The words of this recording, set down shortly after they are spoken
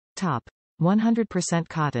Top, 100%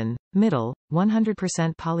 cotton, middle,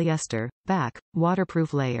 100% polyester, back,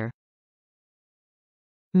 waterproof layer.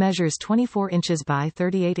 Measures 24 inches by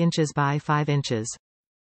 38 inches by 5 inches.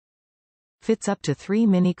 Fits up to 3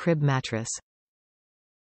 mini crib mattress.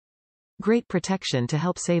 Great protection to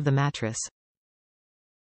help save the mattress.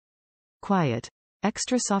 Quiet.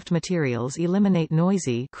 Extra soft materials eliminate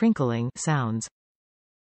noisy, crinkling sounds.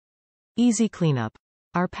 Easy cleanup.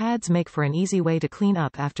 Our pads make for an easy way to clean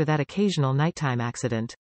up after that occasional nighttime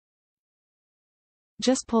accident.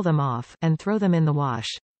 Just pull them off, and throw them in the wash.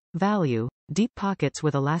 Value. Deep pockets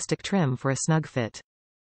with elastic trim for a snug fit.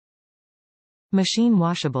 Machine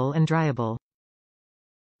washable and dryable.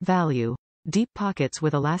 Value. Deep pockets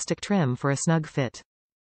with elastic trim for a snug fit.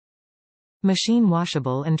 Machine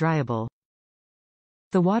washable and dryable.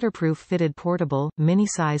 The waterproof fitted portable,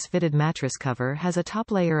 mini-size fitted mattress cover has a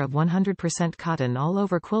top layer of 100% cotton all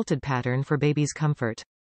over quilted pattern for baby's comfort.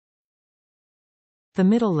 The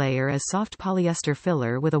middle layer is soft polyester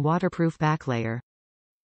filler with a waterproof back layer.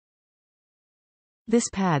 This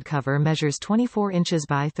pad cover measures 24 inches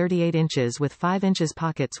by 38 inches with 5 inches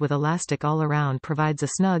pockets with elastic all around, provides a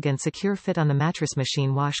snug and secure fit on the mattress.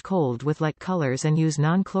 Machine wash cold with light colors and use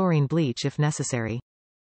non-chlorine bleach if necessary.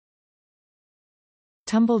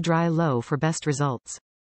 Tumble dry low for best results.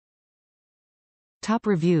 Top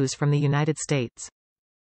reviews from the United States.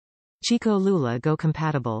 Chico Lula Go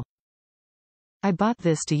compatible. I bought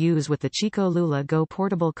this to use with the Chico Lula Go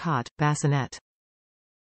portable cot bassinet.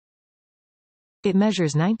 It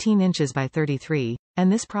measures 19 inches by 33,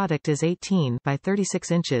 and this product is 18 by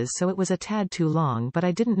 36 inches, so it was a tad too long, but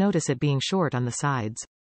I didn't notice it being short on the sides.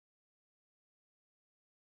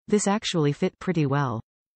 This actually fit pretty well.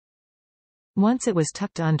 Once it was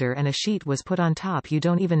tucked under and a sheet was put on top, you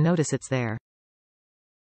don't even notice it's there.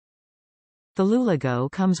 The Lula Go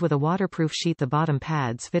comes with a waterproof sheet the bottom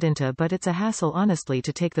pads fit into, but it's a hassle honestly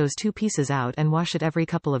to take those two pieces out and wash it every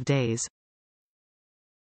couple of days.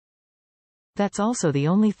 That's also the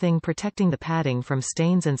only thing protecting the padding from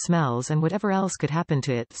stains and smells and whatever else could happen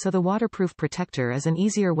to it, so the waterproof protector is an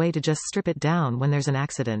easier way to just strip it down when there's an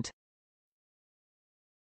accident.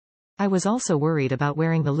 I was also worried about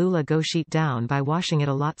wearing the Lula Go sheet down by washing it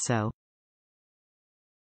a lot, so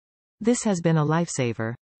this has been a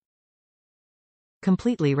lifesaver.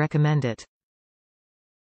 Completely recommend it.